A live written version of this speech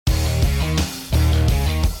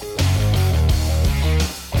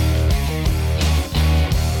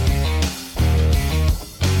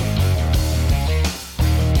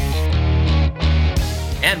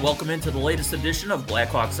and welcome into the latest edition of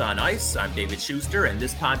Blackhawks on Ice. I'm David Schuster, and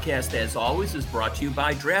this podcast, as always, is brought to you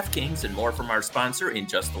by DraftKings, and more from our sponsor in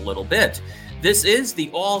just a little bit. This is the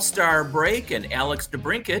All-Star break, and Alex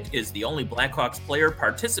DeBrincat is the only Blackhawks player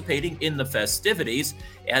participating in the festivities.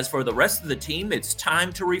 As for the rest of the team, it's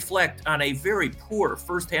time to reflect on a very poor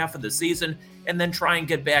first half of the season and then try and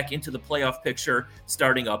get back into the playoff picture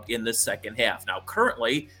starting up in the second half. Now,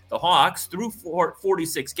 currently, the Hawks, through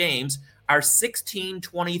 46 games, are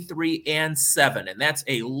 16-23-7, and that's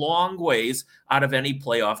a long ways out of any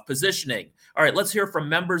playoff positioning. All right, let's hear from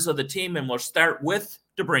members of the team, and we'll start with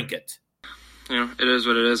DeBrincat. It is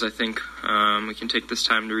what it is. I think we can take this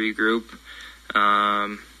time to regroup,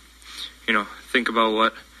 think about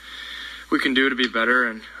what we can do to be better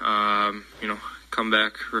and, come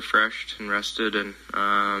back refreshed and rested and,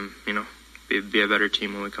 be a better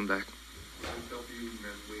team when we come back.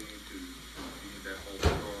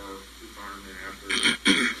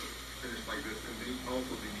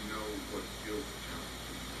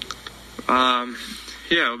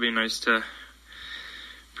 It'll be nice to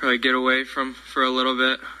probably get away for a little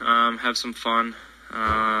bit, have some fun.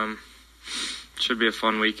 Should be a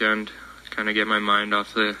fun weekend. Kind of get my mind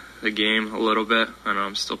off the game a little bit. I know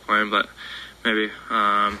I'm still playing, but maybe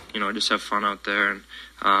just have fun out there. And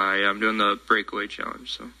I'm doing the breakaway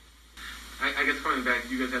challenge. So I guess coming back,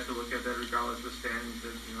 you guys have to look at that regardless of standings.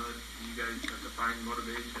 That you guys have to find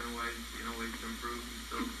motivation and ways to improve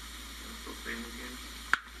and still stay in the game.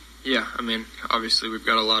 Yeah, obviously we've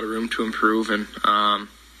got a lot of room to improve, and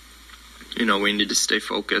we need to stay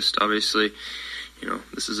focused. Obviously,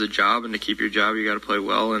 this is a job, and to keep your job, you got to play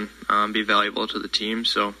well and be valuable to the team.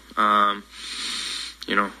 So,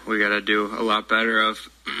 we got to do a lot better of,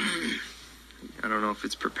 I don't know if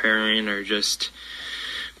it's preparing or just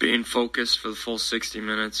being focused for the full 60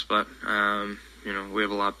 minutes, but, we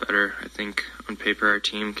have a lot better. I think on paper our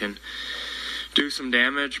team can do some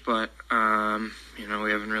damage, but, we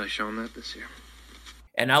haven't really shown that this year.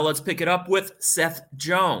 And now let's pick it up with Seth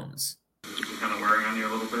Jones. Is it kind of wearing on you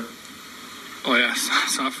a little bit? Oh, yeah,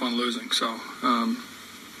 it's not fun losing. So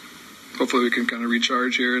hopefully we can kind of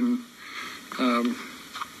recharge here and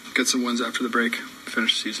get some wins after the break,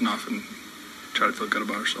 finish the season off, and try to feel good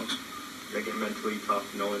about ourselves. Does that get mentally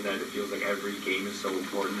tough knowing that it feels like every game is so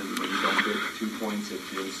important, and when you don't get 2 points, it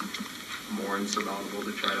feels more insurmountable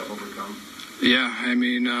to try to overcome? Yeah,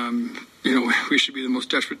 we should be the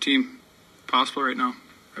most desperate team possible right now.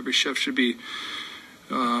 Every shift should be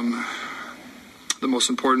the most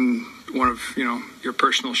important one of, your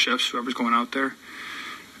personal shifts, whoever's going out there.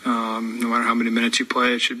 No matter how many minutes you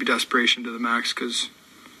play, it should be desperation to the max, because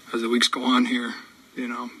as the weeks go on here,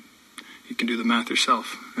 you can do the math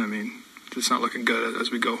yourself. It's not looking good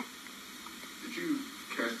as we go. Did you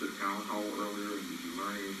catch the town hall earlier, and did you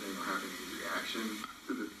learn anything or have any reaction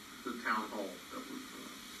to the town hall?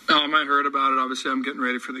 I might have heard about it. Obviously, I'm getting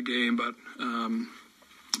ready for the game, but, I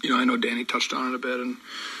know Danny touched on it a bit and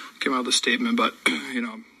came out with a statement, but,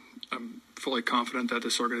 I'm fully confident that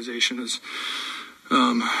this organization is,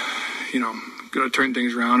 going to turn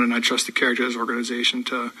things around, and I trust the character of this organization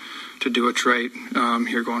to do it right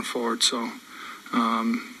here going forward. So,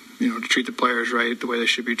 to treat the players right, the way they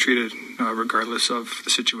should be treated, regardless of the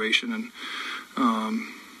situation. And,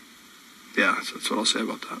 so that's what I'll say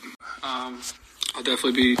about that. I'll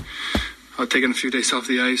definitely be taking a few days off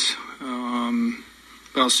the ice,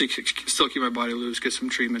 but I'll still keep my body loose, get some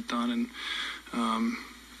treatment done, and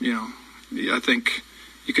I think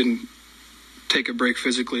you can take a break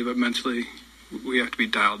physically, but mentally we have to be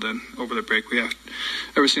dialed in over the break.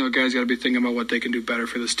 Every single guy's got to be thinking about what they can do better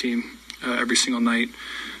for this team every single night.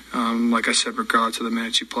 Like I said, regardless of the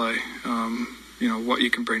minutes you play, what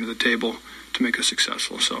you can bring to the table to make us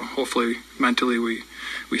successful. So hopefully mentally we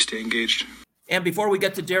stay engaged. And before we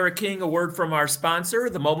get to Derek King, a word from our sponsor.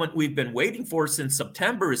 The moment we've been waiting for since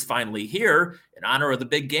September is finally here. In honor of the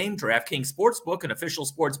big game, DraftKings Sportsbook, an official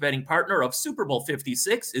sports betting partner of Super Bowl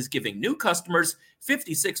 56, is giving new customers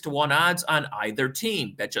 56-1 odds on either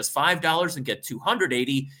team. Bet just $5 and get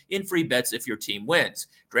 $280 in free bets if your team wins.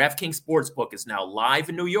 DraftKings Sportsbook is now live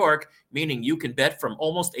in New York, meaning you can bet from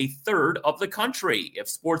almost a third of the country. If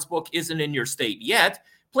Sportsbook isn't in your state yet,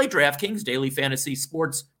 play DraftKings Daily Fantasy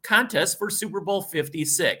Sports Contest for Super Bowl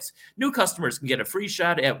 56. New customers can get a free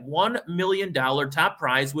shot at $1 million top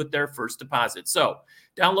prize with their first deposit. So,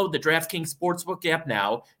 download the DraftKings Sportsbook app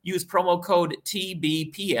now, use promo code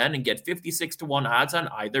TBPN, and get 56-1 odds on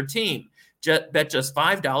either team. Bet just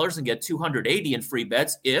 $5 and get $280 in free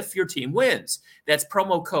bets if your team wins. That's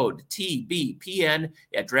promo code TBPN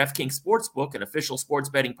at DraftKings Sportsbook, an official sports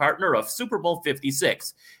betting partner of Super Bowl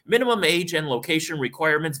 56. Minimum age and location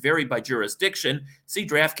requirements vary by jurisdiction. See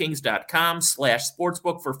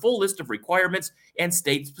DraftKings.com/sportsbook for full list of requirements and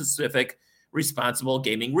state-specific responsible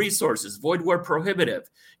gaming resources. Void where prohibitive.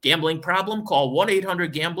 Gambling problem? Call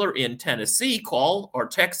 1-800-GAMBLER in Tennessee. Call or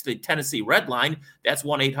text the Tennessee Red Line. That's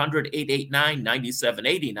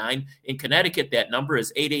 1-800-889-9789. In Connecticut, that number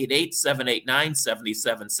is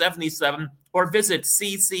 888-789-7777. Or visit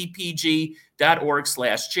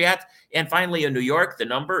ccpg.org/chat. And finally, in New York, the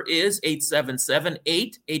number is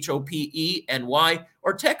 877-8-HOPENY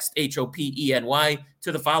or text HOPENY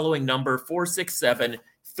to the following number,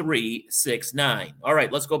 467-369. All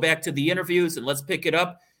right, let's go back to the interviews and let's pick it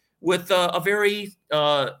up with a very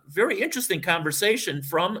interesting conversation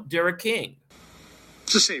from Derek King.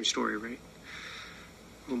 It's the same story, right?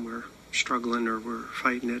 When we're struggling or we're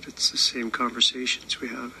fighting it, it's the same conversations we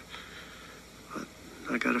have. But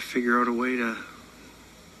I got to figure out a way to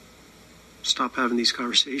stop having these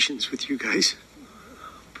conversations with you guys. I'm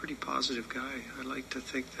a pretty positive guy. I like to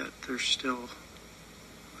think that there's still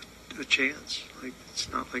a chance. Like, it's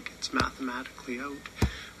not like it's mathematically out.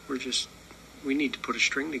 We need to put a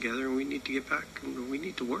string together and we need to get back and we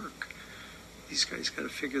need to work. These guys got to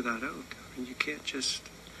figure that out. I mean, you can't just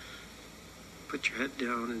put your head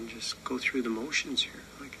down and just go through the motions here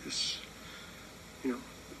like this.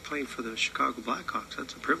 Playing for the Chicago Blackhawks,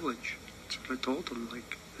 that's a privilege. That's what I told them.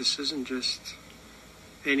 Like, this isn't just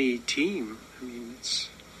any team. I mean, it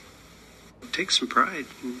takes some pride.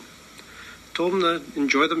 And told them to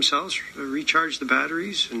enjoy themselves, recharge the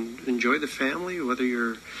batteries, and enjoy the family, whether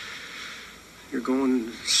you're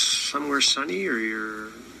going somewhere sunny or you're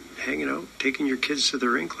hanging out, taking your kids to the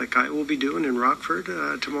rink like I will be doing in Rockford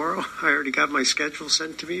tomorrow. I already got my schedule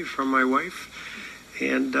sent to me from my wife.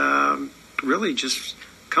 And really just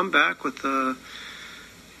come back with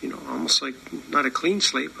almost like not a clean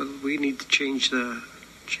slate, but we need to change the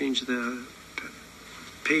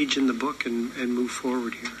page in the book and move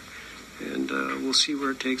forward here. And we'll see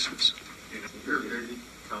where it takes us. Is it very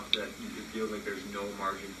tough that you feel like there's no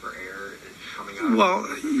margin for error coming out? Well,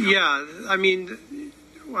 yeah. I mean,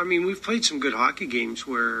 we've played some good hockey games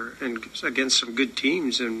and against some good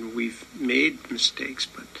teams, and we've made mistakes,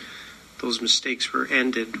 but those mistakes were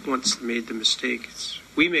ended once they made the mistake.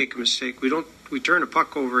 We make a mistake. We turn a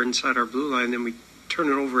puck over inside our blue line, then we turn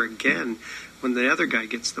it over again when the other guy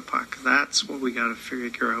gets the puck. That's what we got to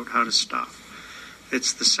figure out how to stop.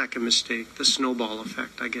 It's the second mistake, the snowball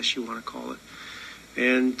effect, I guess you want to call it.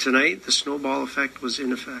 And tonight, the snowball effect was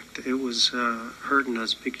in effect. It was hurting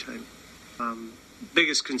us big time.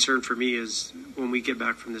 Biggest concern for me is when we get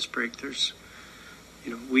back from this break,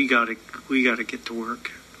 we gotta get to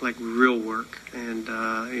work, like real work, and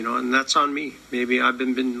and that's on me. Maybe I've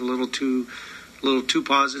been a little too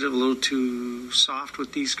positive, a little too soft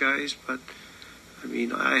with these guys, but I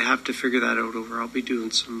mean, I have to figure that out I'll be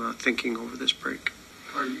doing some thinking over this break.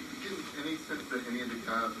 Are you getting any sense that any of the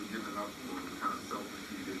guys have given up or kind of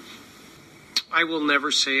self-defeated? I will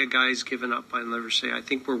never say a guy's given up. I'll never say. I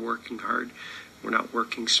think we're working hard. We're not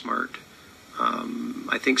working smart.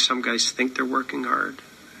 I think some guys think they're working hard,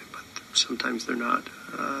 but sometimes they're not.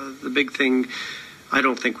 The big thing, I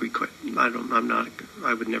don't think we quit. I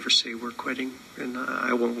would never say we're quitting, and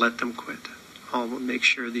I won't let them quit. I'll make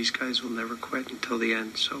sure these guys will never quit until the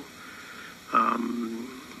end. So,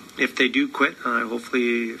 if they do quit,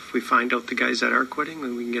 hopefully if we find out the guys that are quitting,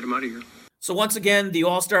 then we can get them out of here. So once again, the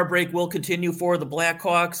All-Star break will continue for the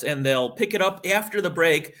Blackhawks, and they'll pick it up after the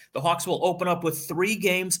break. The Hawks will open up with 3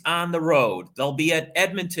 games on the road. They'll be at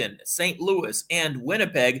Edmonton, St. Louis, and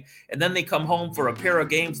Winnipeg, and then they come home for a pair of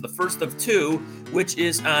games, the first of 2, which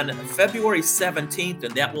is on February 17th,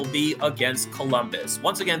 and that will be against Columbus.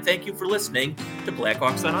 Once again, thank you for listening to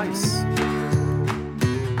Blackhawks on Ice.